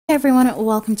Hey everyone,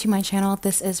 welcome to my channel.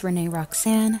 This is Renee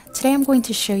Roxanne. Today I'm going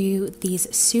to show you these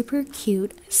super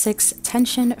cute 6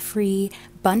 tension-free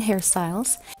bun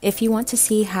hairstyles. If you want to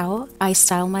see how I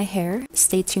style my hair,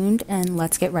 stay tuned and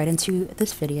let's get right into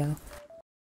this video.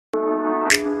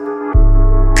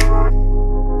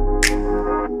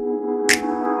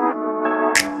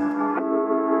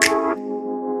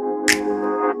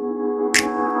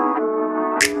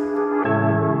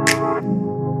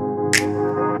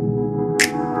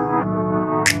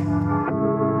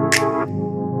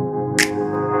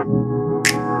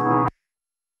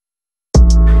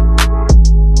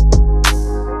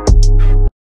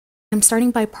 I'm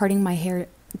starting by parting my hair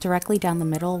directly down the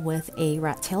middle with a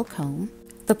rat tail comb.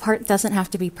 The part doesn't have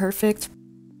to be perfect.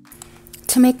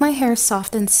 To make my hair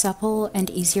soft and supple and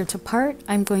easier to part,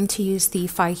 I'm going to use the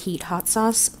Phi Heat Hot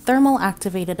Sauce Thermal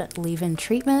Activated Leave-In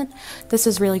Treatment. This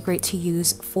is really great to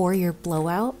use for your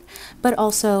blowout, but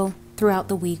also throughout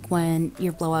the week when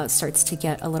your blowout starts to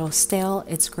get a little stale,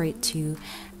 it's great to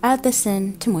add this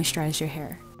in to moisturize your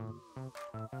hair.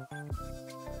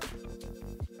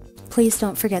 Please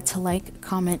don't forget to like,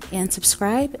 comment, and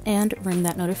subscribe, and ring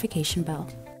that notification bell.